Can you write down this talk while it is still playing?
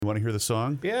want to hear the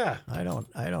song? Yeah. I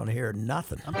don't hear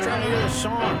nothing. I'm trying to hear the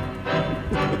song.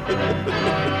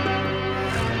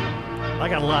 I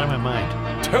got a lot on my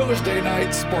mind. Tuesday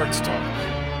night sports talk.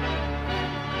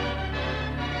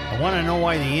 I want to know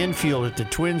why the infield at the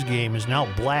Twins game is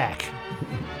now black.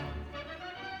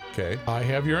 Okay. I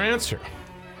have your answer.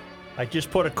 I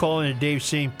just put a call into Dave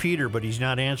St. Peter, but he's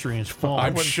not answering his phone.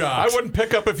 I'm shocked. I wouldn't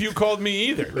pick up if you called me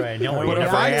either. Right. No, But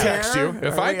if I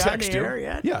text you,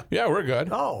 Yet? yeah, we're good.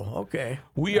 Oh, okay.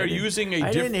 We are using a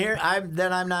I different. didn't hear.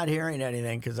 I'm not hearing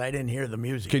anything because I didn't hear the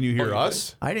music. Can you hear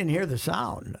us? I didn't hear the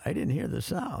sound.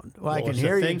 Well, I Well, can is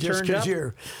hear the you thing just turned because up?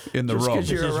 you're In the just room. 'cause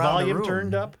Is you're his around the volume room.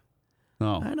 turned up?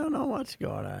 No. I don't know what's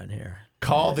going on here.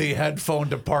 Call the headphone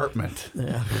department.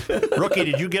 Yeah. Rookie,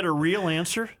 did you get a real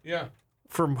answer? Yeah.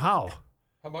 From how?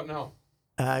 How about now?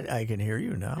 I can hear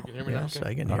you now. can hear me now? Yes, Okay.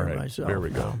 I can All hear right. myself. There we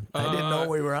go. now. I didn't know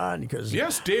we were on because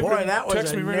Yes, Dave boy, that was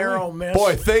text a me right narrow away. miss.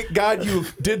 Boy, thank God you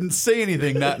didn't say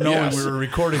anything, not knowing Yes. we were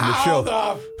recording the How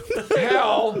show. the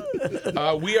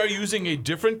hell? We are using a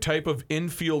different type of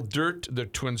infield dirt, the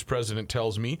Twins president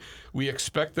tells me. We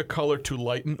expect the color to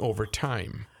lighten over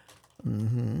time.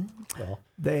 When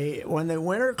the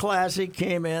Winter Classic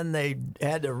came in, they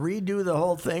had to redo the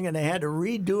whole thing, and they had to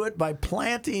redo it by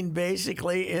planting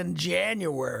basically in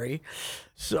January.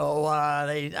 So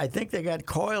I think they got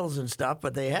coils and stuff,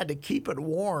 but they had to keep it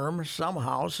warm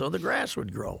somehow so the grass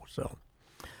would grow. So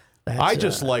I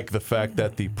just like the fact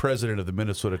that the president of the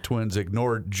Minnesota Twins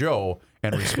ignored Joe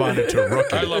and responded to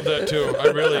Rookie. I love that too. I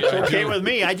Okay do. with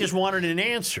me. I just wanted an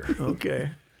answer.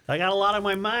 okay. I got a lot on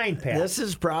my mind, Pat. This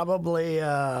is probably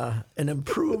an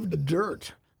improved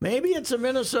dirt. Maybe it's a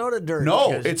Minnesota dirt. No,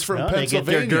 because- it's from No, they get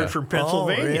Pennsylvania. their dirt from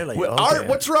Pennsylvania. Oh, really? Well, Okay.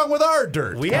 what's wrong with our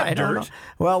dirt? We have I don't know. dirt.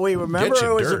 Well, we remember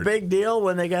you it was dirt. a big deal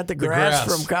when they got the grass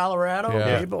grass. from Colorado.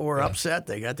 Yeah. People were upset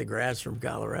they got the grass from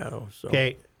Colorado. So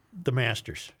Okay, the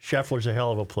Masters. Scheffler's a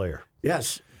hell of a player.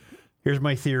 yes, Here's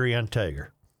my theory on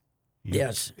Tiger.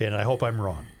 yes. And I hope I'm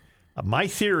wrong. My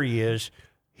theory is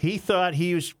he thought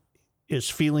is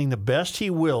feeling the best he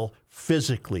will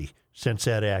physically since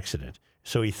that accident.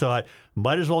 So he thought,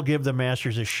 might as well give the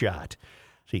Masters a shot.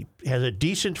 So he has a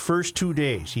decent first 2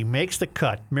 days. He makes the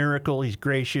cut. Miracle. He's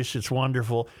gracious. It's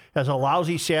wonderful. Has a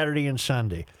lousy Saturday and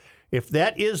Sunday. If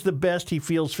that is the best he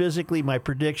feels physically, my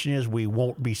prediction is we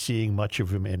won't be seeing much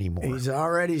of him anymore. He's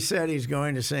already said he's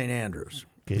going to St. Andrews.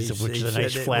 Which is a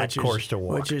nice flat course to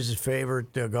walk. Which is his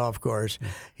favorite golf course.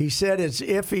 He said it's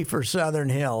iffy for Southern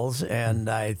Hills, and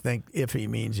I think iffy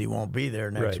means he won't be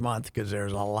there next Right. month because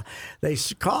there's a lot. They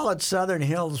call it Southern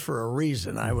Hills for a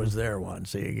reason. I was there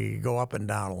once. You go up and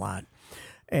down a lot.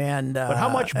 And but how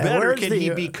much and better where's can the, he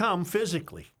become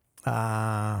physically?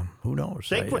 Who knows?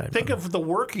 Think of the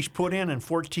work he's put in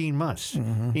 14 months.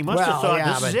 He must have thought,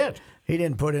 this is it. He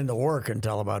didn't put in the work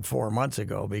until about 4 months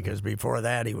ago because before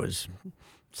that he was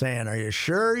saying, "Are you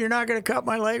sure you're not going to cut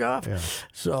my leg off?" Yeah.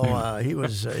 So he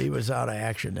was out of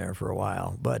action there for a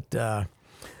while. But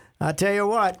I'll tell you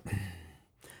what,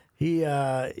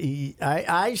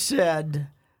 I said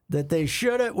that they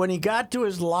should have, when he got to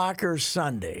his locker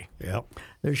Sunday, Yep.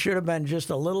 there should have been just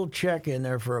a little check in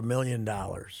there for $1 million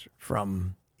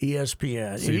from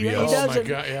ESPN. He CBS. Oh, my doesn't.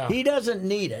 God, yeah. He doesn't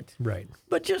need it, Right.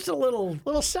 but just a little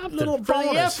something little for the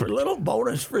bonus, effort. little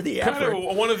bonus for the Kind effort.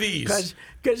 of one of these.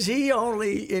 Because he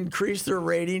only increased their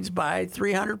ratings by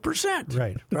 300%.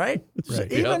 Right. Right?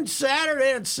 Right. Even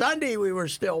Saturday and Sunday we were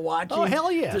still watching. Oh,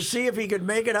 hell yes. To see if he could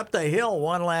make it up the hill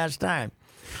one last time.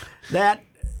 That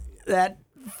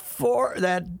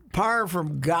par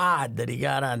from God that he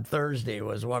got on Thursday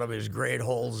was one of his great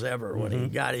holes ever when he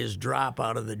got his drop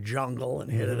out of the jungle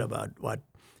and hit it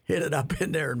up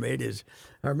in there and made his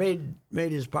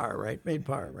par, right? Made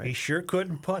par, right? He sure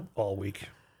couldn't putt all week.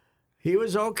 He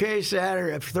was okay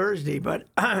Thursday, but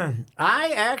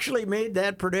I actually made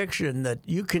that prediction that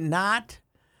you cannot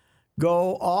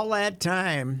go all that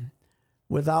time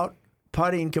without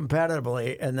putting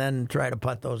competitively and then try to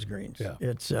putt those greens. Yeah.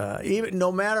 It's even no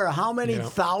matter how many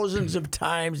thousands of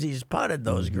times he's putted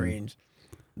those greens,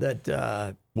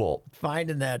 that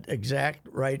finding that exact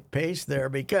right pace there,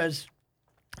 because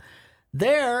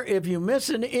there, if you miss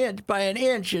an inch by an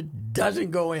inch, it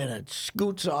doesn't go in. It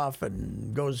scoots off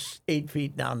and goes 8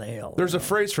 feet down the hill. There's a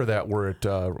phrase for that where it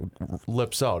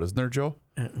lips out, isn't there, Joe?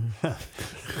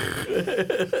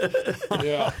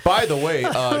 Yeah. By the way,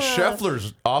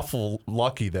 Scheffler's awful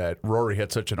lucky that Rory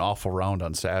had such an awful round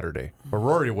on Saturday. Or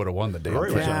Rory would have won the damn Rory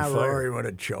thing. was Yeah, on fire. Rory would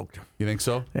have choked. You think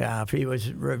so? Yeah, if he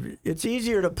was, it's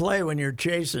easier to play when you're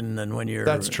chasing than when you're.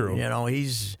 That's true. You know,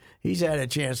 he's had a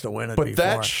chance to win it. But before.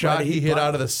 that shot But he hit put-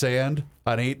 out of the sand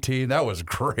on 18, that was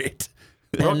great.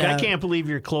 Look, I can't believe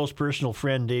your close personal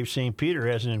friend Dave St. Peter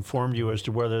hasn't informed you as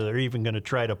to whether they're even going to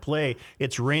try to play.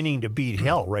 It's raining to beat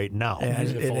hell right now. It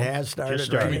has started. Just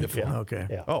started. raining? Yeah. Okay.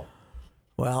 Yeah. Oh,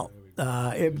 Well,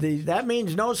 that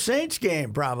means no Saints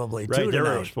game probably Right, too they were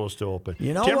tonight. supposed to open.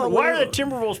 You know why are the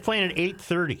Timberwolves playing at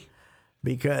 8:30?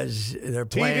 Because they're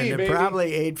playing baby.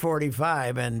 probably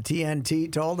 8:45, and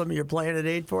TNT told them you're playing at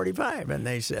 8:45, and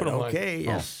they said, Put 'em line. "Okay,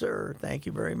 yes, sir, thank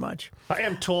you very much." I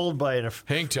am told by an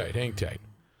Hang tight. I'm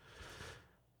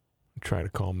trying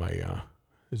to call my.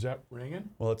 Is that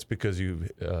ringing? well, it's because you.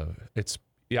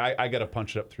 I got to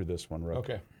punch it up through this one, Rook.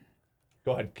 Okay.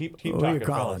 Go ahead. Keep Who talking, are you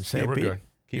calling? fellas. St. We're Pete?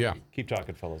 good. Keep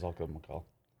talking, fellas. I'll give them a call.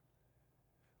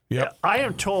 Yep. I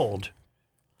am told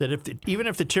that even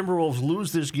if the Timberwolves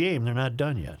lose this game, they're not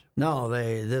done yet. No,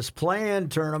 this play-in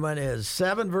tournament is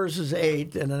 7 versus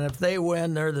 8, and then if they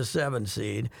win, they're the 7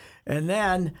 seed, and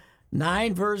then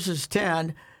 9 versus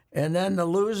 10. And then the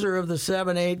loser of the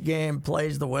 7-8 game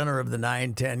plays the winner of the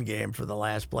 9-10 game for the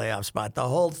last playoff spot. The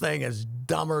whole thing is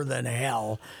dumber than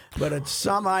hell, but it's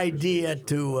some idea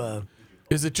to.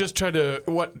 Is it just try to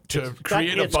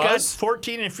create a It's got buzz?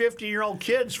 14 and 15-year-old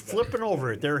kids flipping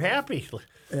over it. They're happy.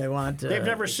 They want. They've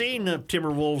never seen the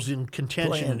Timberwolves in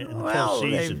contention in the Well,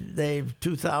 postseason. they've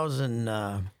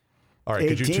 2018. All right,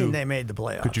 could you two? They made the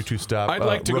playoffs. Could you two stop? I'd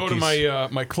like to go to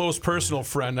rookies? my close personal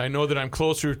friend. I know that I'm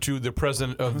closer to the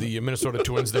president of the Minnesota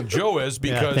Twins than Joe is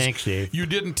because thanks, Dave. you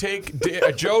didn't take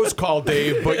Joe's call,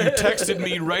 Dave, but you texted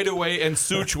me right away, and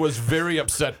Such was very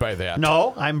upset by that.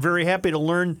 No, I'm very happy to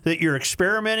learn that you're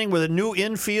experimenting with a new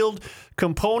infield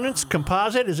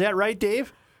composite. Is that right,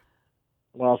 Dave?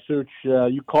 Well, Such,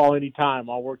 you call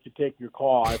anytime. I'll work to take your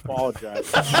call. I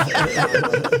apologize.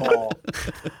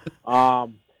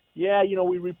 Yeah,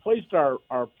 we replaced our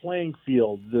playing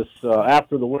field this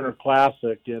after the Winter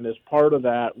Classic, and as part of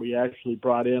that, we actually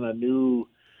brought in a new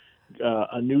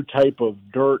type of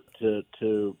dirt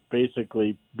to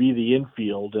basically be the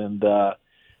infield, and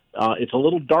it's a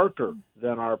little darker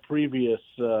than our previous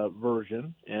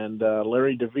version. And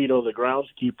Larry DeVito, the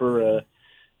groundskeeper,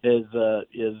 is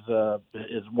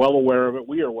well aware of it.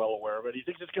 We are well aware of it. He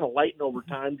thinks it's going to lighten over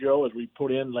time, Joe, as we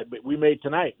put in like we made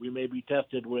tonight. We may be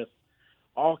tested with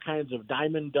all kinds of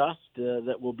diamond dust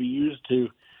that will be used to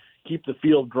keep the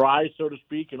field dry, so to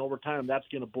speak, and over time that's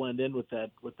going to blend in with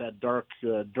that dark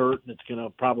dirt, and it's going to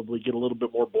probably get a little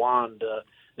bit more blonde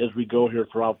as we go here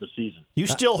throughout the season. You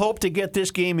still hope to get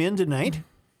this game in tonight?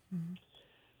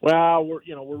 Well,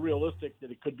 we're realistic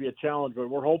that it could be a challenge, but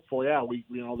we're hopeful. Yeah, we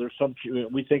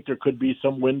think there could be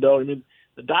some window. I mean,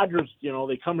 the Dodgers,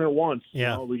 they come here once.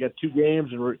 Yeah. We got 2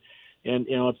 games, and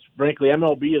it's frankly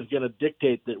MLB is going to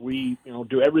dictate that we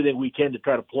do everything we can to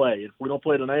try to play. If we don't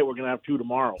play tonight, we're going to have 2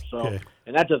 tomorrow. So, Okay.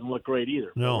 And that doesn't look great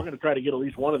either. No. We're going to try to get at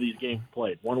least one of these games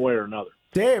played, one way or another.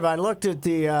 Dave, I looked at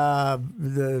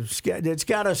it's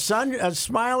got a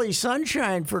smiley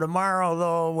sunshine for tomorrow,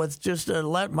 though, with just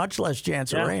much less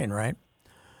chance of rain, right?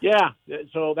 Yeah,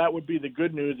 so that would be the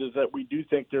good news, is that we do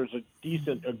think there's a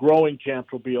growing chance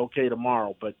we'll be okay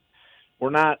tomorrow, but we're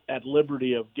not at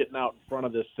liberty of getting out in front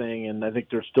of this thing, and I think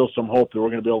there's still some hope that we're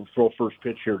going to be able to throw first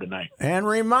pitch here tonight. And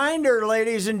reminder,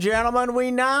 ladies and gentlemen, we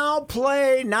now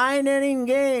play 9-inning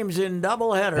games in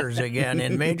doubleheaders again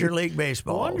in Major League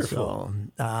Baseball. Wonderful.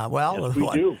 So, Yes, we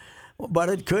do. But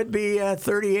it could be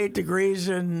 38 degrees,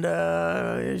 and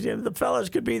the fellas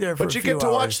could be there for But a you few get to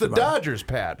hours watch the tomorrow. Dodgers,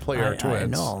 Pat, play our I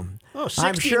Twins. know. Oh,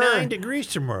 I'm 69 degrees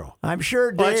tomorrow. I'm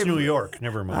sure, Dave. Oh, that's New York.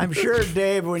 Never mind. I'm sure,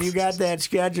 Dave, when you got that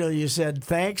schedule, you said,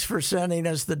 thanks for sending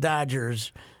us the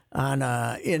Dodgers on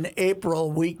in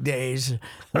April weekdays,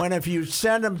 when if you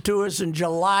send them to us in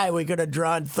July, we could have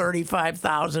drawn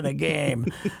 35,000 a game.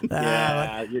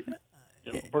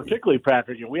 Particularly,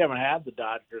 Patrick, we haven't had the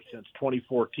Dodgers since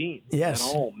 2014 Yes.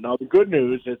 at home. Now, the good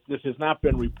news is this has not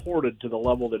been reported to the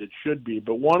level that it should be,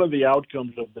 but one of the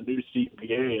outcomes of the new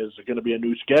CBA is going to be a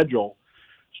new schedule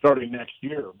starting next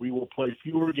year. We will play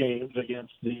fewer games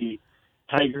against the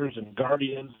Tigers and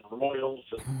Guardians and Royals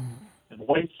and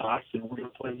White Sox, and we're going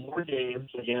to play more games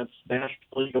against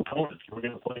National League opponents. We're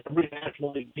going to play every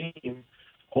National League game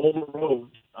home and road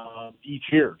each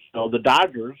year. So the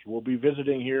Dodgers will be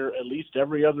visiting here at least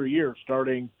every other year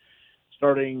starting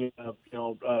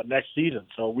next season.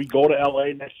 So we go to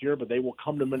LA next year, but they will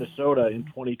come to Minnesota in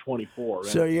 2024.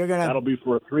 So that'll be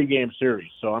for a 3-game series.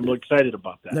 So I'm excited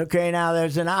about that. Okay, now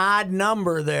there's an odd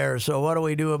number there. So what do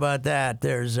we do about that?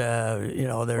 There's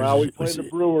Well, we play the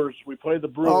Brewers. We play the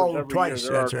Brewers every twice,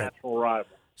 year. They're that's our right. natural rival.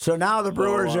 So now the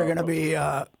Brewers are going to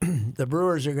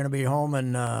be home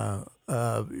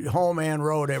and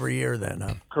road every year then.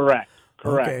 Huh? Correct.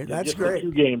 Okay, that's Just great. A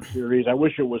 2-game series. I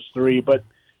wish it was 3, but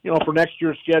for next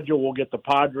year's schedule, we'll get the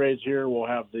Padres here. We'll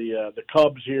have the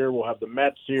Cubs here. We'll have the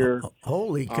Mets here.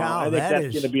 Holy cow! I think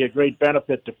that's going to be a great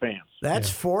benefit to fans. That's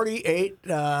 48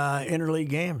 interleague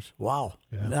games. Wow!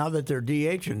 Yeah. Now that they're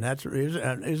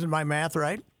DHing, isn't my math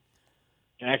right?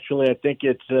 Actually, I think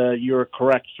it's you're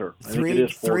correct, sir. I think it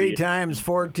is 3 times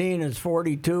 14 is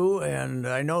 42, and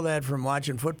I know that from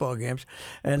watching football games.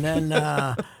 And then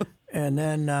and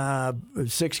then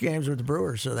 6 games with the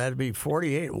Brewers, so that'd be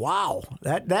 48. Wow,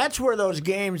 that's where those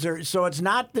games are. So it's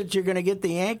not that you're going to get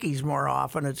the Yankees more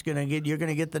often; you're going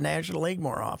to get the National League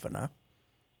more often, huh?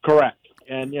 Correct.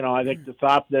 And I think the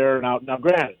thought there now.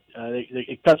 Granted,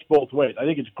 it cuts both ways. I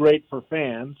think it's great for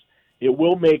fans. It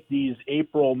will make these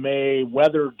April, May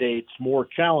weather dates more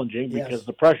challenging because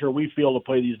the pressure we feel to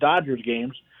play these Dodgers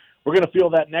games, we're going to feel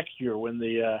that next year when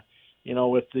if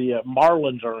the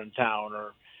Marlins are in town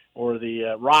or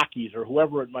the Rockies or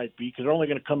whoever it might be, because they're only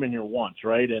going to come in here once,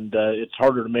 right? And it's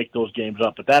harder to make those games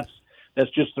up. But that's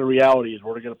just the reality is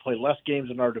we're going to play less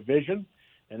games in our division.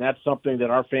 And that's something that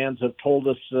our fans have told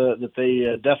us that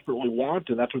they desperately want,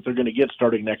 and that's what they're going to get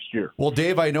starting next year. Well,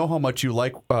 Dave, I know how much you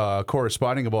like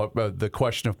corresponding about the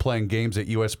question of playing games at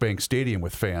U.S. Bank Stadium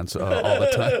with fans all the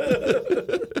time.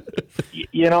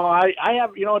 I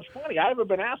have. It's funny. I haven't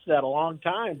been asked that in a long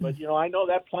time, but I know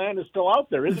that plan is still out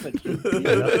there, isn't it?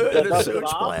 The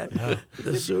Suits plan.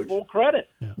 The Suits. Full credit.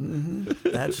 Yeah. Mm-hmm.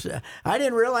 That's. I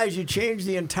didn't realize you changed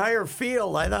the entire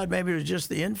field. I thought maybe it was just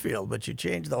the infield, but you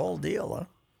changed the whole deal, huh?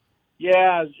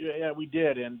 Yeah, we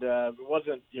did, and it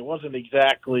wasn't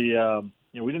exactly.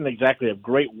 We didn't exactly have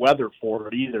great weather for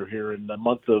it either here in the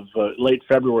month of late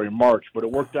February and March, but it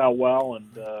worked out well, and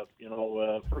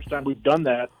first time we've done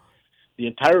that. The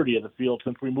entirety of the field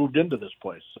since we moved into this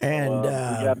place. So, and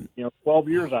we got 12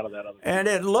 years out of that. And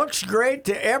it looks great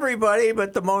to everybody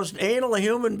but the most anal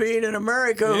human being in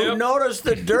America who noticed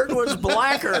the dirt was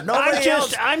blacker. Nobody else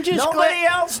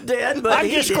did, but I'm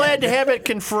just glad to have it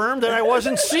confirmed that I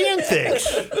wasn't seeing things.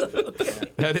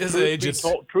 That is ages.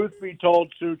 Truth be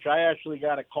told, Such, I actually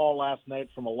got a call last night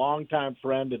from a longtime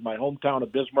friend in my hometown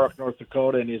of Bismarck, North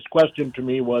Dakota, and his question to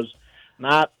me was,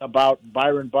 not about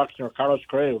Byron Buxton or Carlos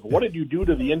Correa. What did you do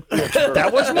to the infield?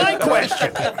 That was my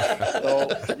question.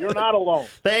 So you're not alone.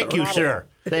 Thank you, sir.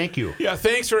 Thank you. Yeah,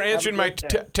 thanks for answering my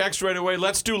text right away.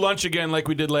 Let's do lunch again like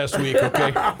we did last week,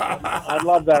 okay? I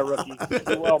love that, Rookie.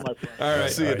 Do well, my friend. All right.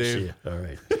 See you, Dave. See you. All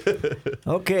right.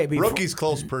 Okay. Rookie's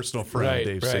close personal friend,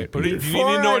 Dave. Right. But do you need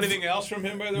to know anything else from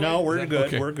him, by the way? No, we're good.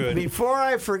 Okay. We're good. Before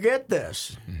I forget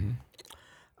this,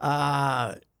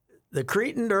 the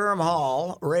Cretin-Durham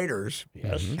Hall Raiders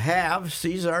have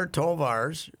Cesar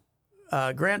Tovar's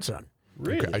grandson.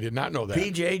 Really? Okay, I did not know that.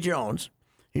 P.J. Jones.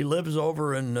 He lives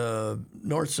over in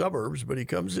north suburbs, but he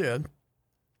comes in.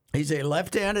 He's a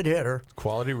left-handed hitter.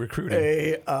 Quality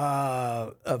recruiting.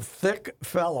 A thick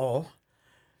fellow.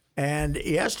 And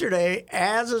yesterday,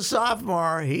 as a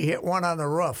sophomore, he hit one on the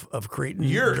roof of Cretin-Durham.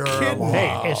 You're kidding. Hall.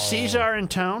 Hey, is Cesar in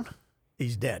town?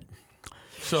 He's dead.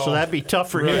 So that'd be tough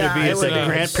for him to be at the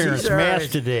grandparents' mass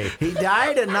today. He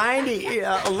died in 90,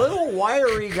 a little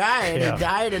wiry guy, and he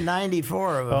died in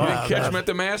 94. You didn't catch him at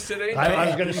the mass today? I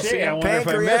was going to say, I wonder if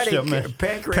I missed him.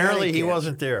 Apparently, he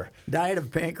wasn't there. Died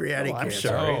of pancreatic I'm cancer.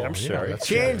 sorry. I'm sorry.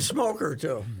 Chain smoker,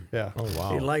 too. Yeah. Oh,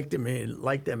 wow. He liked him. He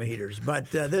liked them heaters.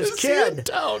 But this kid.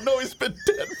 No, he's been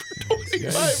dead for 25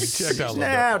 years. Checked out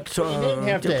a little bit. You didn't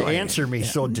have to answer me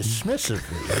so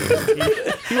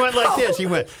dismissively. He went like this. He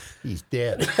went, he's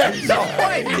dead. No,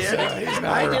 I did.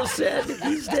 I just said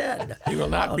he's dead. He will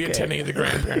not be attending the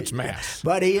grandparents' mass.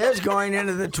 But he is going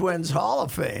into the Twins Hall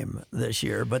of Fame this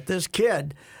year. But this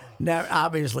kid,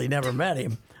 obviously never met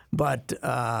him, but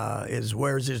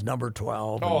wears his number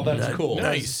 12. Oh, that's cool.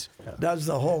 Nice. Does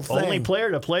the whole thing. Only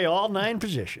player to play all 9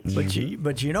 positions.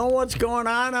 But you know what's going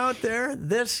on out there?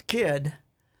 This kid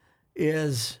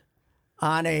is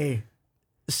on a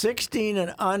 16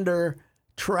 and under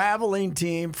traveling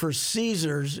team for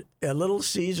Caesars, Little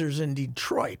Caesars in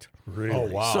Detroit. Really? Oh,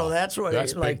 wow. So that's what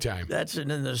That's big time. That's in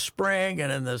the spring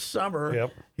and in the summer.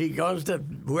 Yep. He goes to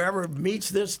whoever meets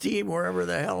this team, wherever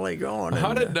the hell they going.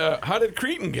 How did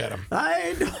Cretin get him?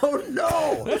 I don't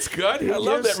know. That's good. I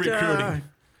love that recruiting.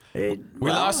 We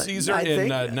lost Caesar in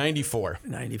 94.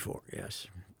 94, yes.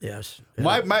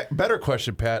 My better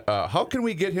question, Pat. How can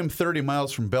we get him 30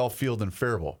 miles from Belfield and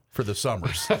Faribault for the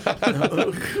summers? For a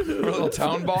little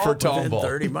town ball? For town ball.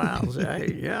 30 miles.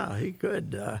 Yeah, he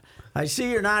could. I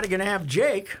see you're not going to have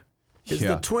Jake. Is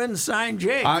the Twins signed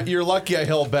Jake? You're lucky I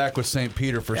held back with St.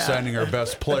 Peter for signing our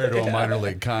best player to a minor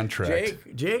league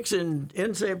contract. Jake's in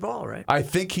St. Paul, right? I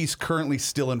think he's currently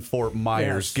still in Fort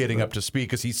Myers, Yes, getting up to speed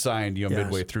because he signed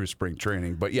midway through spring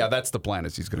training. But yeah, that's the plan.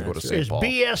 Is he's going to go to St. Is Paul?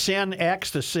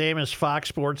 BSNX the same as Fox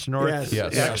Sports North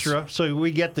Yes. Extra? So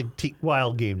we get the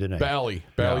Wild game tonight. Bally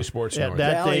Sports Yeah, North.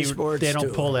 that Valley they Sports don't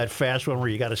too. pull that fast one where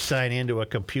you got to sign into a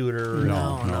computer.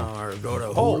 No, or go to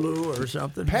Hulu or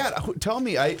something. Pat, tell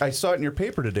me, I saw it in your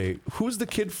paper today. Who's the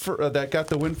kid that got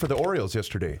the win for the Orioles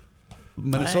yesterday?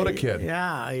 Minnesota kid.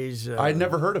 Yeah, he's. I'd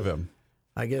never heard of him.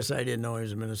 I guess I didn't know he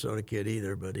was a Minnesota kid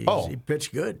either, but he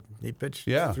pitched good. He pitched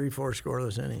 3-4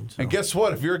 scoreless innings. So. And guess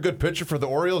what? If you're a good pitcher for the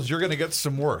Orioles, you're going to get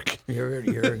some work. You're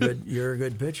a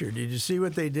good pitcher. Did you see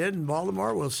what they did in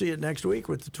Baltimore? We'll see it next week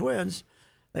with the Twins.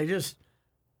 They just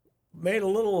made a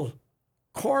little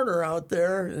corner out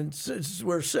there, and it's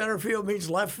where center field meets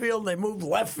left field. And they moved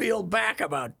left field back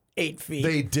about 8 feet.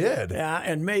 They did. Yeah,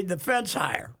 and made the fence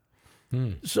higher.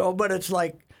 So, but it's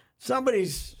like some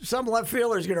left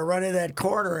fielder's going to run in that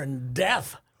corner and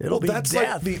death. It'll be that's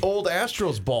death. like the old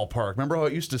Astros ballpark. Remember how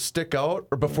it used to stick out,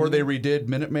 or before they redid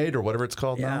Minute Maid or whatever it's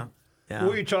called now? Yeah.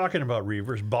 Who are you talking about,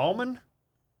 Reavers? Bauman?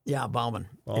 Yeah, Bauman.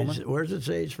 Where does it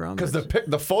say he's from? Because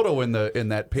the photo in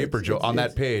that paper, Joe, on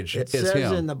that page it is says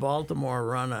him. in the Baltimore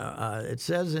run. It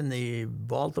says in the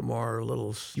Baltimore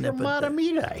little snippet. From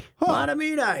Matamidi.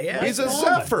 Matamidi, yeah. He's a Bauman.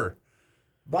 Zephyr.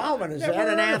 Bauman, is that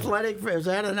an athletic? Is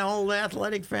that an old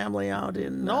athletic family out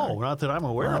in? No, not that I'm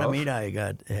aware of.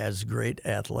 Matamidi has great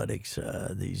athletics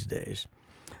these days.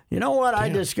 You know what I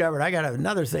discovered? I got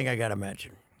another thing I got to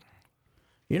mention.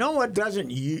 You know what doesn't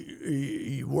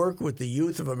work with the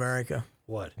youth of America?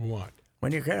 What?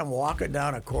 When you're kind of walking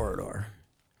down a corridor,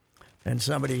 and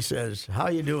somebody says, "How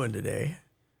you doing today?"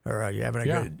 Or "Are you having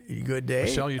a good day?"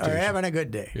 salutation. Or "Having a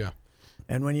good day." Yeah.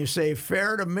 And when you say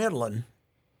 "fair to middling,"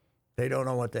 they don't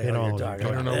know what the hell you're talking I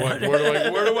about. don't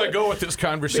know where do I go with this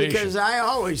conversation? Because I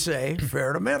always say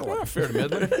 "fair to middling." Yeah, fair to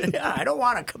middling. Yeah, I don't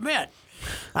want to commit.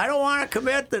 I don't want to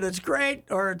commit that it's great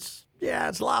or it's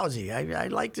lousy. I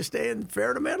like to stay in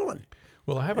fair to middling.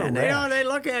 Well, I have a And rash. they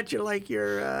look at you like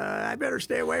you're. I better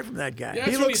stay away from that guy. Yeah.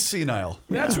 He That's when looks senile.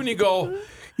 That's when you go,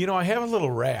 I have a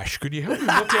little rash. Could you help me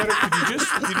look at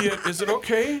it? Is it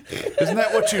okay? Isn't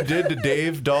that what you did to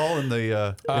Dave Dahl in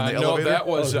the No, elevator? that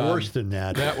was worse than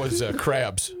that. That was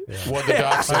crabs. What the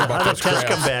doc said about those test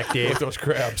crabs. come back, Dave. With those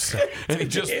crabs. And he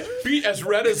just beat as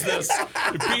red as this.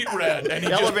 Beat red. And he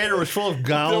The elevator was full of there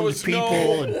gowned was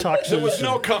people and tuxes. There was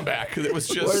no comeback. It was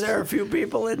just. Were there a few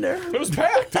people in there? It was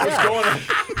packed. It was going.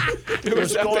 It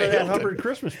was at going the to that Hilton. Hubbard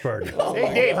Christmas party.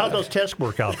 Hey, Dave, how'd those tests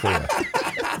work out for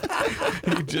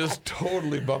you? He just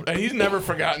totally bummed. And he's never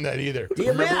forgotten that either.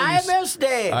 I miss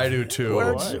Dave. I do too.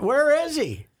 Where is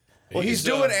he? Well, he's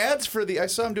doing ads for I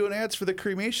saw him doing ads for the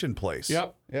cremation place.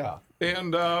 Yep. Yeah.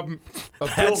 And a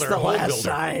That's builder, the a home last builder.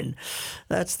 sign.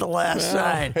 That's the last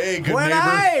sign. Hey, good when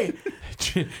neighbor.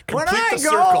 When Complete I the go,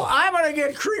 circle. I'm going to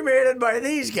get cremated by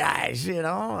these guys.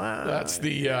 That's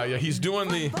the he's doing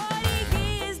the.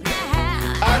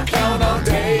 I count on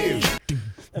Dave.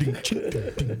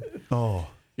 Oh.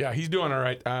 Yeah, he's doing all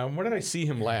right. Where did I see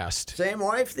him last? Same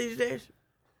wife these days.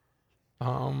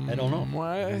 I don't know.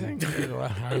 I think. It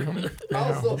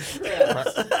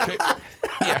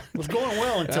was going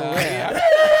well until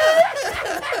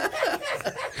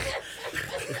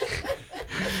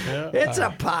It's a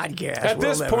podcast. At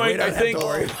this point, I think.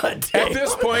 At At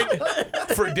this point,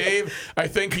 for Dave, I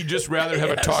think he'd just rather have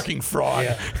a talking frog.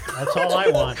 That's all I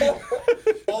want.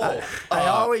 I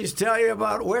always tell you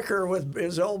about Wicker with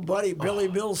his old buddy Billy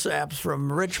Millsaps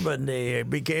from Richmond. He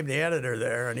became the editor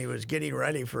there, and he was getting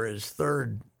ready for his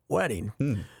third wedding.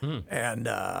 And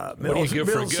do you give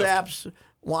for a gift? Millsaps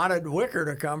wanted Wicker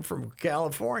to come from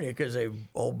California because they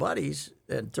old buddies,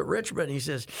 and to Richmond. He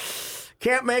says,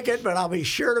 "Can't make it, but I'll be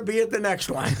sure to be at the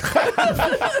next one."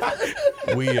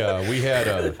 We had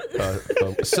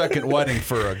a second wedding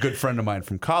for a good friend of mine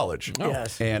from college.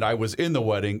 Yes. And I was in the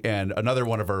wedding, and another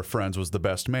one of our friends was the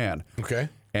best man. Okay.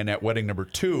 And at wedding number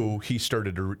 2, he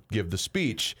started to give the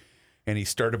speech, and he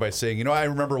started by saying, I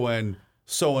remember when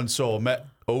so-and-so met.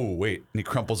 Oh, wait. And he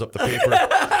crumples up the paper.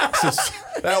 Says,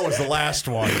 that was the last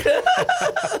one.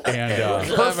 And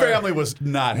her family was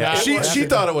not happy. She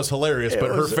thought it was hilarious, but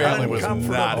her was family was not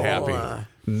uncomfortable, happy.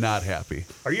 Not happy.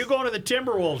 Are you going to the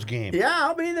Timberwolves game? Yeah,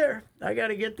 I'll be there. I got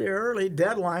to get there early.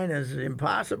 Deadline is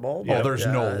impossible. Oh, there's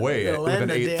no way they'll with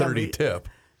an end the 8:30 damn- tip.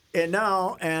 And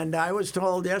no, and I was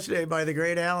told yesterday by the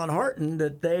great Alan Horton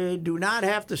that they do not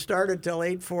have to start until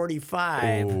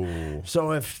 8:45.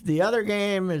 So if the other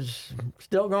game is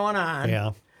still going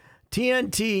on,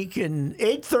 TNT can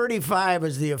 8:35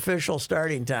 is the official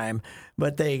starting time,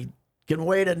 but they can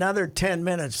wait another 10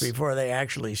 minutes before they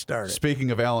actually start it.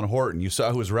 Speaking of Alan Horton, you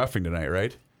saw who was reffing tonight,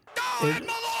 right?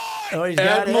 Oh, he's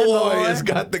got Ed Malloy has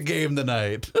got the game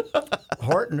tonight.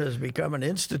 Horton has become an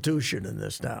institution in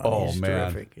this town. Oh, He's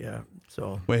man. terrific. Yeah.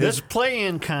 So This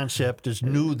play-in concept is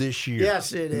new this year.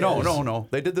 yes, it is. No.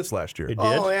 They did this last year. It did?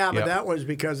 Oh yeah, but Yep. that was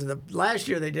because of the last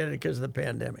year they did it because of the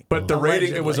pandemic. But the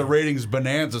rating, it was a Allegedly. ratings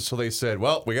bonanza, so they said,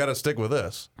 well, we got to stick with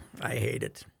this. I hate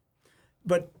it.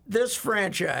 But this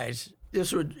franchise,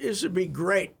 this would be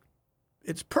great.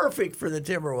 It's perfect for the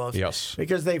Timberwolves. Yes.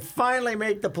 Because they finally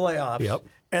make the playoffs. Yep.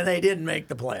 And they didn't make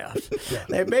the playoffs.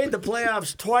 They made the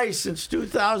playoffs twice since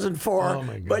 2004, Oh,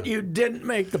 my God. but you didn't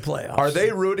make the playoffs. Are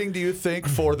they rooting, do you think,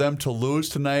 for them to lose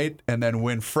tonight and then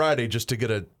win Friday just to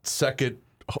get a second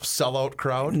sellout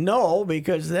crowd? No,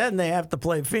 because then they have to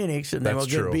play Phoenix and they That's will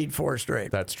get true. beat 4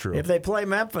 straight. That's true. If they play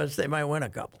Memphis, they might win a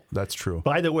couple. That's true.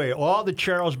 By the way, all the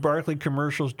Charles Barkley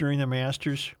commercials during the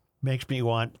Masters makes me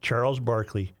want Charles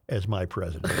Barkley as my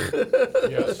president.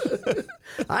 Yes.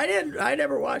 I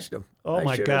never watched them. Oh, I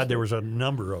my should God, have. there was a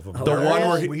number of them. The one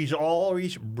where he's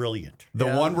always brilliant. The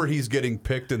one where he's getting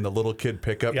picked in the little kid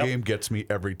pickup Yep. game gets me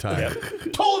every time.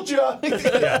 Told ya!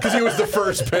 Because he was the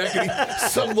first pick. And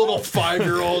some little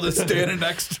 5-year-old is standing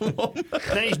next to him.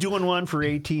 Then he's doing one for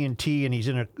AT&T, and he's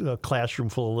in a classroom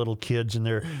full of little kids, and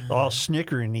they're all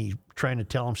snickering, and he's trying to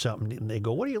tell him something, and they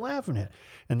go, "What are you laughing at?"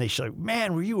 And they say,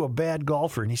 "Man, were you a bad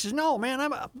golfer?" And he says, "No, man,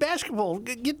 I'm a basketball.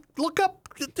 Look up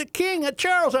the king,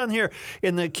 Charles, on here."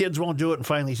 And the kids won't do it, and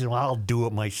finally he says, "Well, I'll do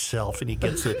it myself." And he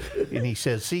gets it, and he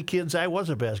says, "See, kids, I was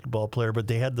a basketball player, but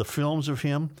they had the films of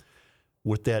him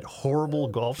with that horrible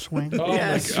golf swing. Oh,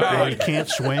 Yes, my God. Where he can't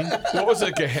swing. What was it,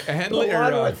 like a Henley? The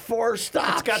Or, one with 4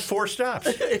 stops. It's got 4 stops.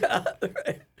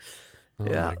 oh,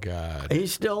 my God.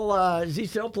 He's still is he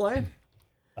still playing?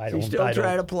 I He still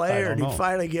try to play, I or don't did he know.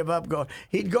 finally give up?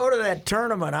 He'd go to that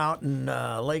tournament out in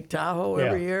Lake Tahoe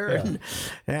every Yeah, year, yeah.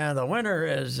 and the winner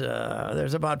is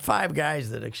there's about 5 guys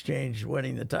that exchange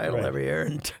winning the title Right. every year,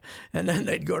 and then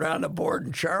they'd go down the board,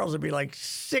 and Charles would be like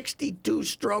 62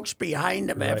 strokes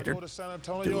behind him after. Go to San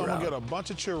Antonio, I'm gonna get a bunch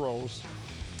of churros.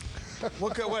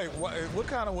 What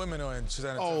kind of women are in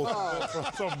San Antonio? Oh,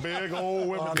 some big old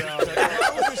women down there. Why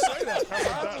would you say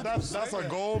that? That's a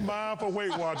gold mine for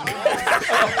Weight Watchers.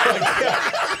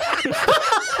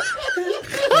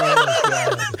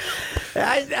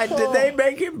 Did they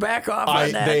make him back off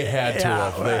on that? They had to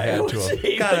have. They had to have.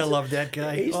 He God, I was- love that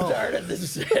guy. He started in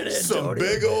San Antonio. Some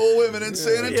big old women in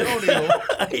San Antonio.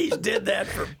 He did that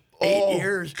for 8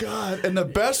 years. God. And the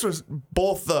best was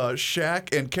both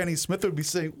Shaq and Kenny Smith would be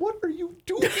saying, "What are you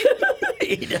doing?"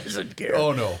 He doesn't care.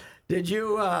 Oh, no. Did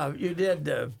you? You did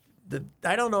the.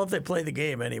 I don't know if they play the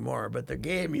game anymore, but the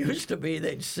game used to be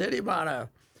they'd sit him on a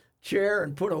chair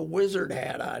and put a wizard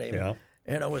hat on him. Yeah.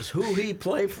 And it was who he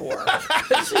play for.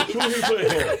 Who do you play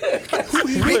for?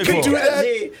 We could do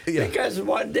that. Because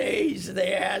one day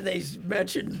they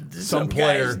mentioned some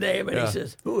player. guy's name, and Yeah. he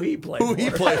says who he played Who for. he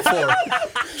played for.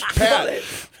 Pat, They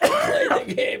played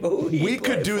the game. Who he we could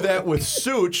played do for. that with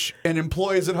Such and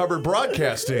employees at Hubbard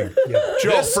Broadcasting.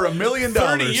 Joe, for $1 million.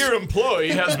 30-year employee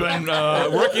has been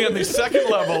working on the second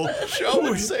level. Joe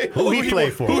would say Who he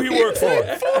play for? Who he worked for.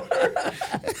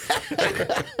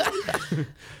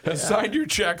 Has signed your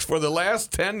checks for the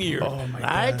last 10 years. Oh, my God.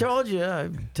 I told you. I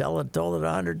told it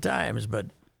 100 times, but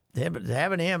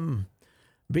having him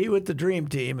be with the dream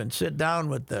team and sit down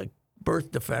with the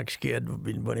birth defects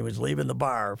kid when he was leaving the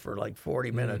bar for like 40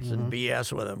 minutes and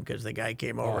BS with him because the guy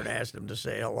came over and asked him to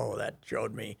say hello. That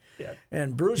showed me. Yeah.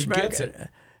 And Bruce gets it.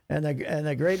 and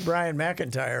the great Brian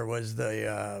McIntyre was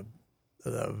the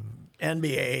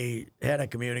NBA head of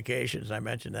communications. I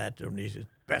mentioned that to him. He's the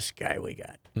best guy we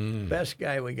got. Best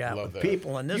guy we got Love with that.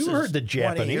 people. And this You is heard the 20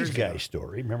 Japanese years guy ago.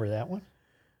 story. Remember that one?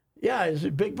 Yeah, his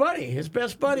big buddy, his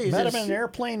best buddy. Met him in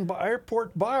an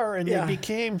airport bar, and Yeah. they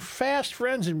became fast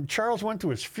friends. And Charles went to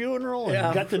his funeral and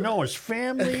Yeah. got to know his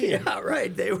family. Yeah,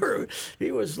 right.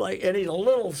 He was like, and he's a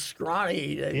little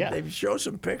scrawny. Yeah. They show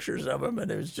some pictures of him, and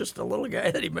it was just a little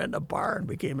guy that he met in a bar and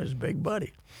became his big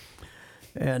buddy.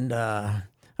 And I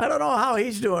don't know how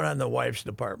he's doing on the wife's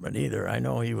department either. I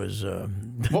know he was.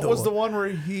 What was the one where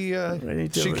she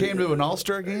came to an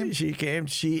All-Star game? She came.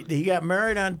 He got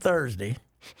married on Thursday.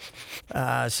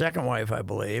 Second wife, I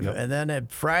believe. And then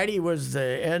Friday was the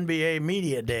NBA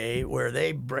Media Day where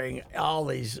they bring all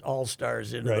these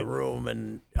all-stars into the Right. room.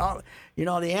 And, the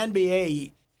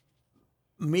NBA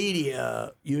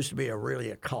media used to be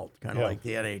a cult, kind of Yeah. like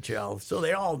the NHL. So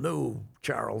they all knew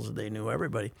Charles. They knew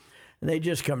everybody. And they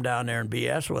just come down there and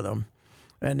BS with him.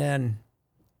 And then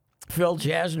Phil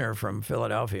Jasner from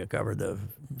Philadelphia covered the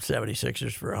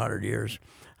 76ers for 100 years.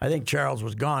 I think Charles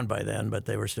was gone by then, but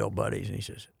they were still buddies. And he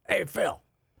says, "Hey, Phil,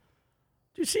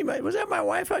 did you see was that my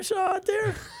wife I saw out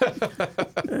there?"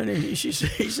 And he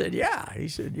said, "Yeah." He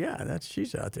said, "Yeah,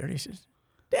 she's out there." And he says,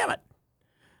 "Damn it.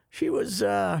 She was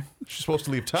She's supposed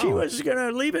to leave town. she was going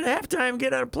to leave at halftime,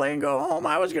 get on a plane, go home.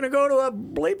 I was going to go to a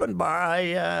bleeping bar,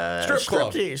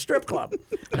 strip club.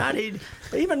 Not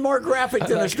even more graphic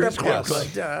than a strip club.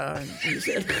 Yes. But he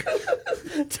said,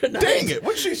 tonight, Dang it!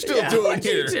 What's she still doing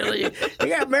here? He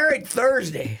got married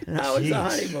Thursday. That was the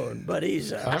honeymoon. But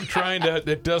he's. I'm trying to.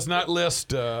 It does not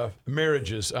list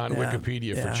marriages on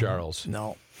Wikipedia for Charles.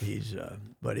 No, he's.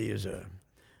 But he's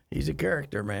a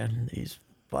character, man. He's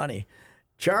funny.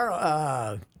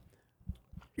 Shaq,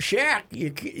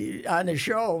 on the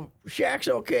show, Shaq's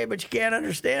okay, but you can't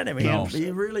understand him. He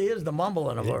really is the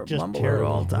mumbler of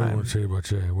all time. We won't say about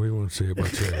that. We won't say about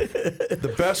that. The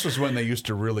best was when they used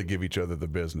to really give each other the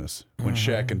business. When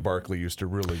Shaq and Barkley used to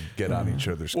really get on each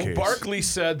other's case. Well, Barkley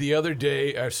said the other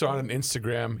day, I saw it on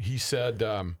Instagram, he said,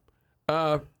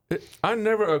 I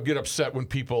never get upset when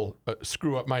people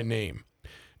screw up my name.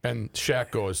 And Shaq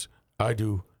goes, "I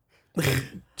do."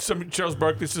 Charles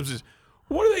Barkley says,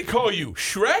 "What do they call you,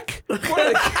 Shrek?" What do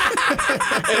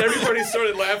they... And everybody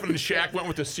started laughing, and Shaq went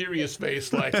with a serious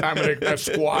face, like, "I'm going to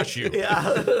squash you." Yeah.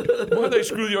 Why do they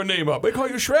screw your name up? They call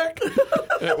you Shrek?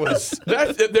 It was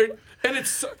that. And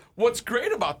it's what's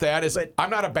great about that is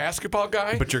I'm not a basketball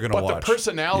guy, but you're going to watch. The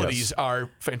personalities are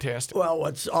fantastic. Well,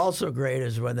 what's also great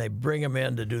is when they bring him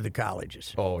in to do the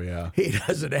colleges. Oh yeah. He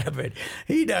doesn't have it.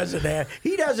 He doesn't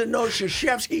know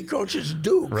Krzyzewski coaches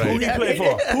Duke. Right. Who do you play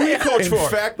for? Who do you coach for? In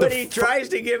fact, But he tries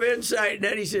to give insight, and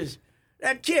then he says,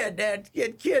 that kid,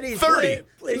 he's 30,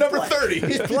 number 30.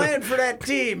 He's playing for that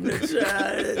team.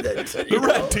 The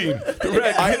red team.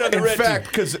 In fact,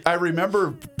 because I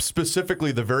remember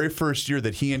specifically the very first year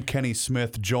that he and Kenny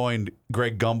Smith joined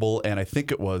Greg Gumbel, and I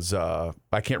think it was, I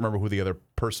can't remember who the other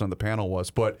person on the panel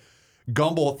was, but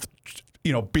Gumbel,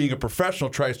 being a professional,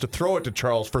 tries to throw it to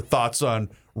Charles for thoughts on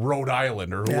Rhode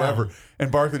Island or whoever,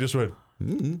 and Barkley just went,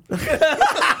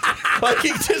 like he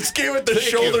just gave it the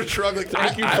shoulder shrug. Like,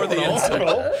 Thank you for the insight.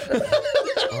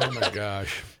 Oh my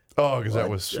gosh. Oh, because that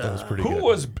was pretty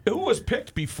good. Who was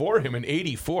picked before him in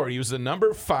 '84? He was the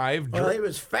number 5. Well, he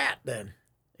was fat then.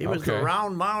 He was the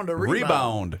round mound of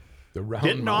rebound. The round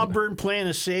Didn't mound. Auburn play in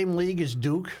the same league as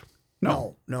Duke?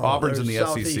 No. Auburn's in the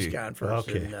Southeast SEC. Conference,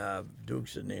 Okay. and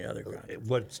Duke's in the other conference.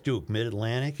 What's Duke?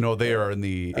 Mid-Atlantic? No, they are in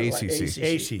the ACC.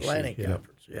 ACC, Atlantic yeah. Conference.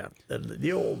 Yeah,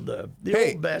 the old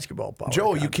Hey, old basketball power.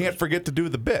 Joe, you conference. can't forget to do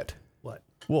the bit. What?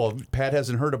 Well, Pat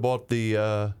hasn't heard about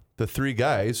the 3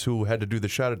 guys who had to do the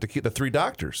shot at tequila, the 3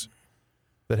 doctors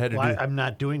that had to Well, do. I'm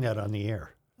not doing that on the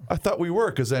air. I thought we were,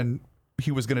 because then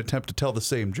he was going to attempt to tell the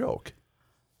same joke.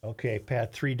 Okay,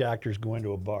 Pat, 3 doctors go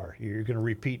into a bar. You're going to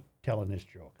repeat telling this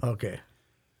joke. Okay.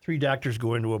 3 doctors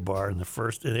go into a bar, and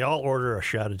they all order a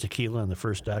shot of tequila, and the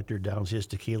first doctor downs his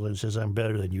tequila and says, "I'm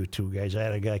better than you 2 guys. I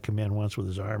had a guy come in once with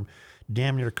his arm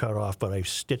damn near cut off, but I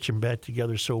stitched him back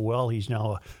together so well, he's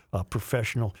now a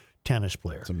professional tennis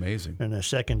player." It's amazing. And the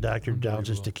second doctor downs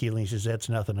his tequila, and he says, "That's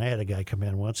nothing. I had a guy come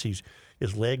in once. His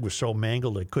leg was so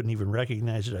mangled I couldn't even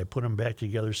recognize it. I put him back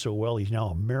together so well, he's now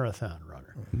a marathon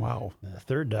runner." Wow. And the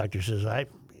third doctor says,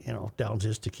 downs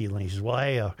his tequila, and he says,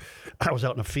 "Well, I was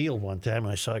out in the field one time,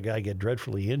 and I saw a guy get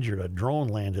dreadfully injured. A drone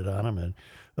landed on him and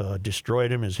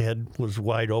destroyed him. His head was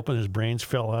wide open. His brains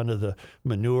fell onto the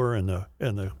manure and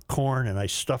the corn, and I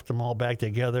stuffed them all back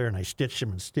together, and I stitched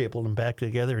him and stapled them back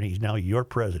together, and he's now your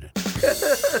president."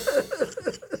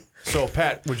 So,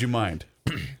 Pat, would you mind?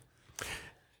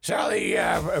 So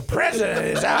the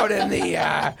president is out in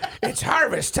it's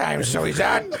harvest time, so he's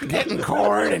out getting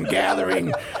corn and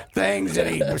gathering things, and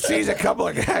he sees a couple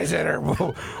of guys that are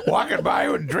walking by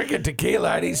and drinking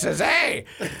tequila, and he says, "Hey,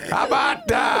 how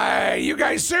about you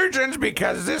guys surgeons,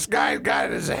 because this guy's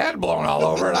got his head blown all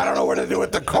over, and I don't know what to do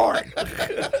with the corn."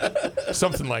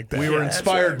 Something like that. We were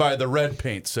inspired by the red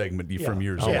paint segment from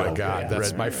years Oh ago. my God,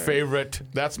 that's my favorite.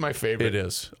 That's my favorite. It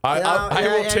is. I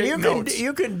will And take notes.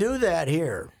 You can do that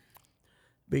here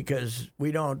because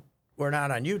we're not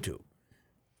on YouTube.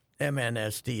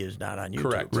 MNST is not on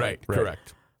YouTube. Correct.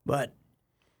 Correct. But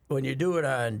when you do it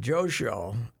on Joe's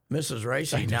show, Mrs.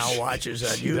 Ricey now watches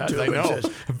on She does, YouTube I know. and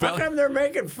says, "How come they're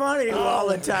making fun of you all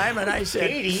the time?" And I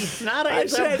said, It's not a, I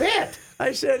it's said, a bit.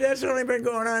 I said, "That's only been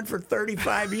going on for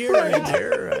 35 years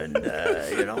here, and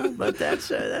but that's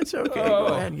okay. Go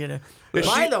ahead and get it."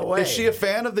 By the way, is she a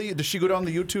fan of does she go down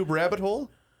the YouTube rabbit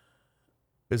hole?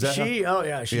 Is that She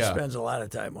Yeah. spends a lot of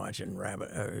time watching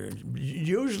rabbit.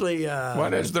 Usually,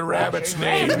 What is the rabbit's she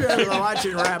name? does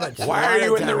watching rabbits. Why A are lot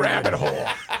you of in the time. rabbit hole?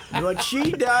 What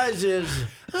she does is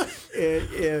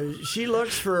she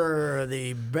looks for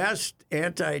the best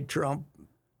anti-Trump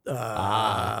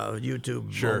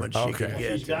YouTube moments she can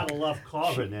get. She's got to love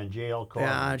Corbyn and J.L. Corbyn.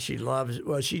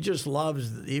 Yeah, she just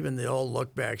loves even the old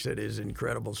look backs at his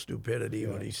incredible stupidity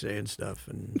when he's saying stuff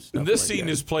and stuff. And this like scene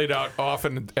that. is played out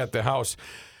often at the house.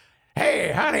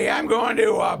 Hey, honey, I'm going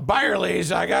to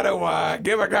Byerly's. I got to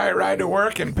give a guy a ride to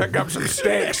work and pick up some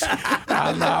steaks.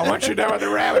 And once you're done with the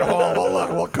rabbit hole,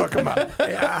 we'll cook them up.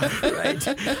 Yeah, right.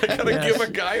 Gotta give a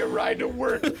guy a ride to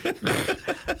work.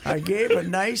 I gave a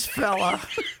nice fella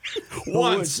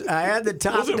Once. I had the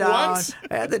top Was it down. once?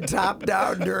 I had the top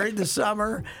down during the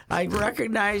summer. I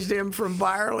recognized him from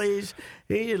Byerly's.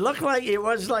 He looked like it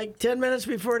was like 10 minutes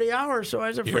before the hour, so I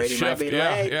was Your afraid he might shift, be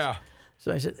yeah, late. yeah.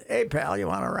 So I said, "Hey, pal, you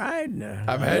want to ride?" And,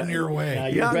 I'm heading your way. Now,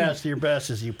 your best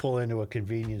is you pull into a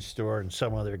convenience store and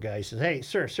some other guy says, "Hey,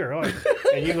 sir, oh,"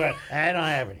 and you go, "I don't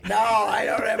have any. No, I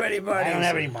don't have any money. I don't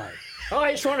have any money." Oh,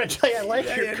 I just want to tell you, I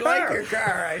like your I car. like your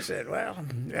car. I said, "Well,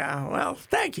 yeah, well,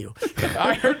 thank you,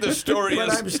 I heard the story but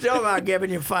is I'm still not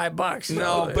giving you $5." So,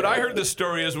 no, but I heard the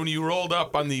story is when you rolled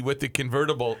up with the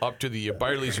convertible up to the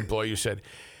Byerly's employee, you said,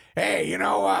 Hey, you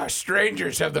know,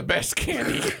 strangers have the best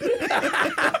candy.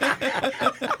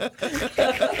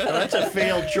 That's a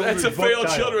failed children's "That's a book failed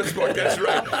title. children's book." That's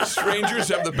right. Strangers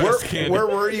have the best candy. Where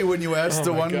were you when you asked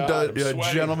the my one God, I'm sweating.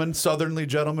 gentleman, southerly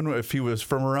gentleman, if he was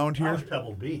from around here?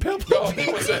 Pebble Beach. No,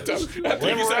 he was at the. I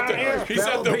think he's at the. He's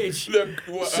at Pebble Beach. the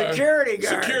Security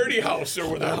guard. security house or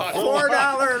with a hot.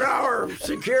 $4 an hour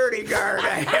security guard.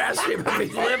 I asked him if he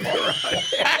lived around.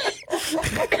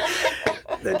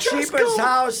 The cheapest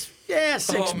house,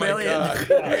 $6 Oh my million. God.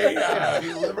 Hey,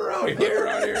 you live around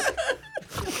here.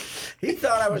 He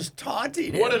thought I was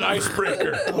taunting him. What an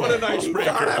icebreaker! What an Thought I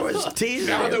icebreaker! was teasing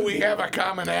Now him. that we have a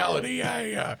commonality,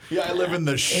 Yeah, I live in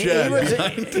the He shed.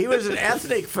 was, he was an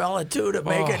ethnic fella, too, to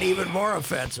make it even more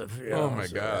offensive. you Oh know, my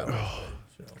so- God!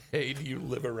 Hey, do you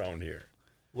live around here?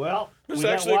 Well, This we is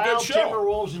got actually a good Wild show.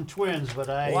 Timberwolves and Twins, but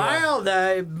I. Wild,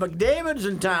 McDavid's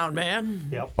in town, man.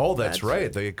 Yep. Oh, that's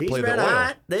right. They He's play been the oil.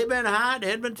 hot. They've been hot.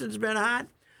 Edmonton's been hot.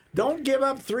 Don't give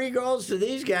up 3 goals to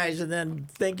these guys and then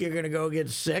think you're going to go get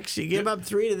 6. You give up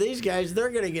 3 to these guys, they're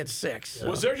going to get 6.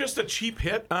 Was there just a cheap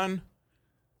hit on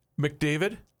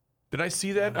McDavid? Did I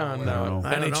see that on I don't know,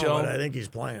 but I NHL? think he's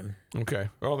playing. Okay.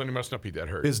 Well, then he must not be that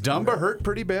hurt. Is Dumba hurt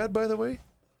pretty bad, by the way?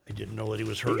 I didn't know that he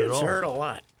was He hurt at gets all. hurt a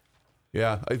lot.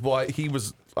 Yeah. He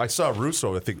was. I saw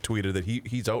Russo, I think, tweeted that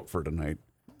he's out for tonight.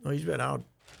 Well, he's been out.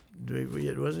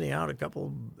 Wasn't he out a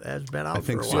couple? Has been out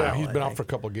think for a so. while. Yeah, he's been I out for a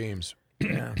couple games.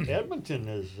 Edmonton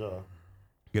is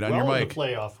Get on well your in mic. the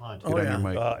playoff hunt. Get on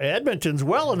your mic. Edmonton's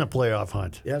well in the playoff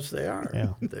hunt. Yes, they are. Yeah.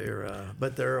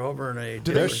 But they're over in a.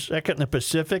 They're second in the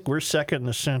Pacific. We're second in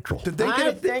the Central. Did they I get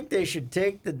a, think they should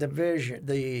take the division,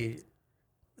 the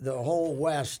whole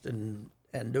West, and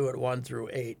do it 1 through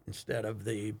 8 instead of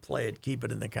keep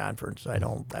it in the conference. I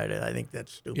think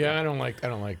that's stupid. Yeah, I don't like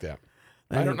that. I don't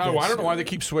think know. I that's- don't know why they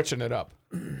keep switching it up,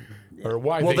 or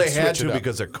why well, they had switch it to up.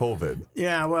 because of COVID.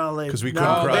 Yeah, well, 'Cause we couldn't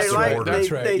cross they the like, border. They,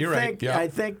 That's right. They You're right. think, Yeah. I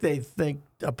think they think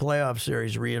a playoff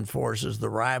series reinforces the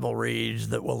rivalries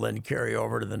that will then carry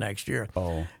over to the next year.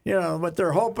 Oh. What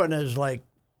they're hoping is like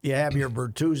you have your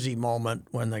Bertuzzi moment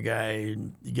when the guy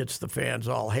gets the fans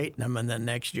all hating him, and then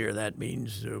next year that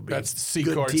means it'll be That's good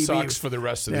Secord TV. sucks for the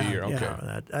rest of the year. Okay.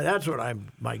 Yeah, that's what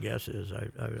my guess is.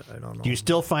 I don't know. Do you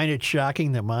still find it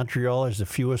shocking that Montreal has the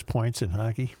fewest points in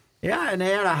hockey? Yeah, and they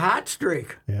had a hot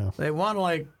streak. Yeah. They won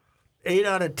like 8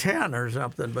 out of 10 or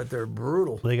something, but they're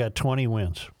brutal. They got 20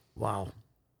 wins. Wow.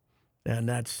 And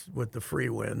that's with the free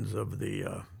wins of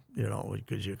the,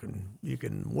 because you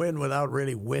can win without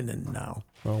really winning now.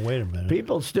 Well, wait a minute.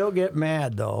 People still get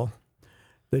mad though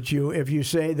that if you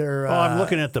say they're. I'm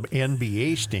looking at the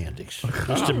NBA standings.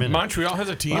 Just a minute. Montreal has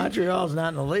a team. Montreal's not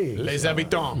in the league. Les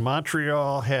Habitants.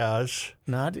 Montreal has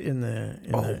Not in the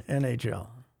NHL.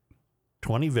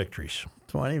 20 victories.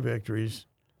 20 victories.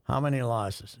 How many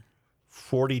losses?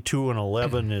 42 and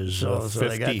 11 is So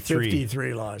they got 53.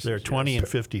 53 losses. They're 20 yes. and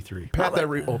 53. Pat,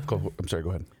 I'm sorry. Go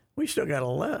ahead. We still got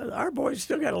 11. Our boys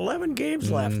still got 11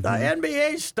 games left. Mm-hmm. The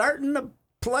NBA's starting the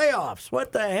playoffs.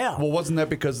 What the hell? Well, wasn't that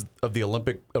because of the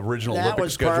original that Olympic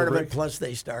was schedule part of break? it. Plus,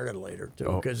 they started later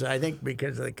too, because I think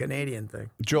because of the Canadian thing.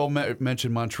 Joe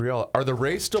mentioned Montreal. Are the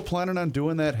Rays still planning on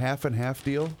doing that half and half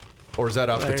deal, or is that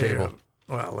off the table?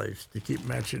 Well, they keep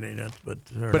mentioning it, but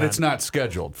But it's not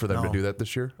scheduled for them to No. do that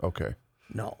this year. Okay.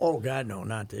 No. Oh God, no,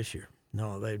 not this year.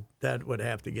 No, that would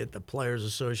have to get the Players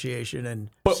Association, and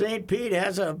St. Pete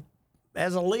has a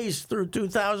lease through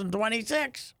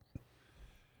 2026.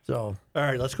 So, All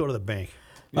right, let's go to the bank.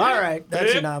 all right,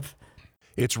 that's enough.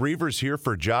 It's Reavers here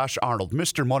for Josh Arnold.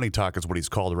 Mr. Money Talk is what he's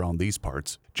called around these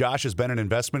parts. Josh has been an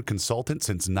investment consultant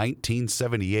since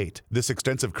 1978. This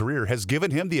extensive career has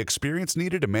given him the experience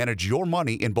needed to manage your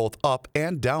money in both up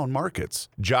and down markets.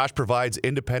 Josh provides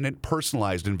independent,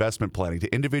 personalized investment planning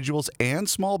to individuals and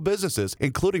small businesses,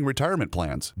 including retirement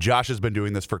plans. Josh has been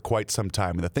doing this for quite some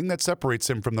time, and the thing that separates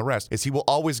him from the rest is he will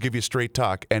always give you straight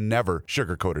talk and never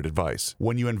sugar-coated advice.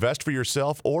 When you invest for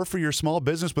yourself or for your small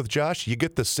business with Josh, you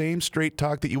get the same straight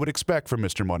talk that you would expect from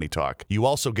Mr. Money Talk. You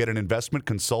also get an investment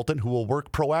consultant who will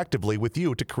work proactively with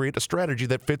you to create a strategy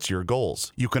that fits your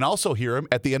goals. You can also hear him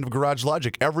at the end of Garage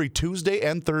Logic every Tuesday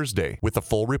and Thursday with a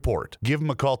full report. Give him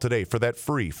a call today for that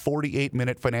free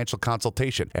 48-minute financial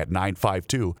consultation at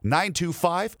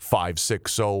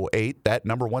 952-925-5608. That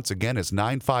number once again is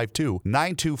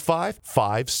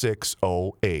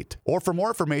 952-925-5608. Or for more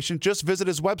information, just visit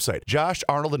his website,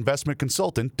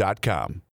 josharnoldinvestmentconsultant.com.